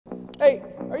Hey,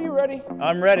 are you ready?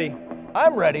 I'm ready.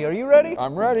 I'm ready. Are you ready?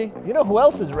 I'm ready. You know who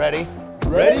else is ready?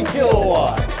 Reddy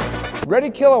Kilowatt. Reddy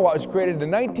Kilowatt was created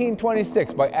in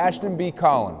 1926 by Ashton B.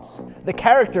 The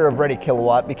character of Reddy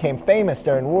Kilowatt became famous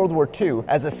during World War II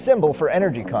as a symbol for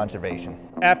energy conservation.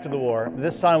 After the war,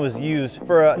 this sign was used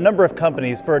for a number of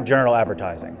companies for general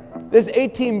advertising. This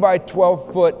 18 by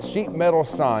 12 foot sheet metal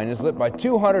sign is lit by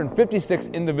 256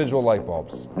 individual light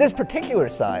bulbs. This particular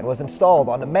sign was installed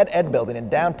on the Med Ed building in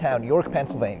downtown York,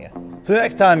 Pennsylvania. So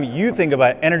next time you think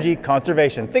about energy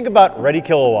conservation, think about Reddy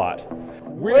Kilowatt.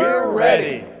 We're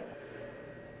ready!